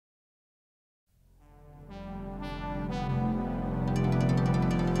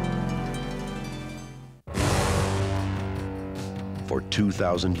for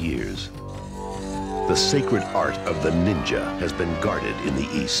 2,000 years. The sacred art of the ninja has been guarded in the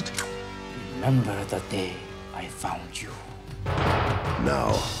East. Remember the day I found you.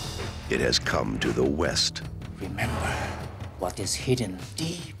 Now, it has come to the West. Remember what is hidden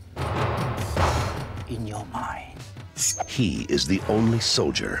deep in your mind. He is the only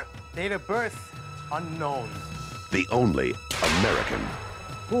soldier, Date of birth, unknown. the only American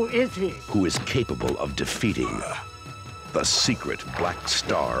Who is he? who is capable of defeating the secret Black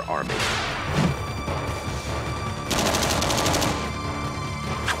Star Army.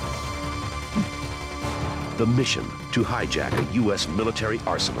 The mission to hijack a U.S. military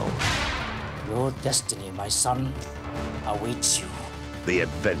arsenal. Your destiny, my son, awaits you. The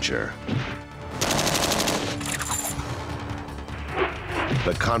adventure.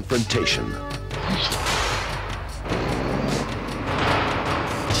 The confrontation.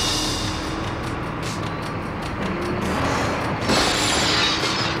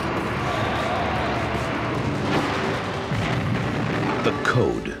 The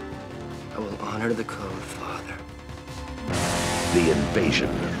code. I will honor the code, Father. The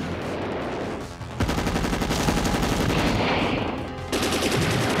invasion.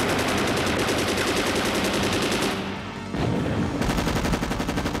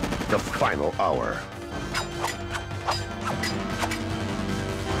 The final hour.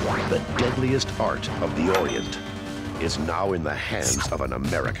 The deadliest art of the Orient is now in the hands of an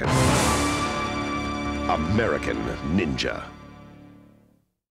American. American Ninja.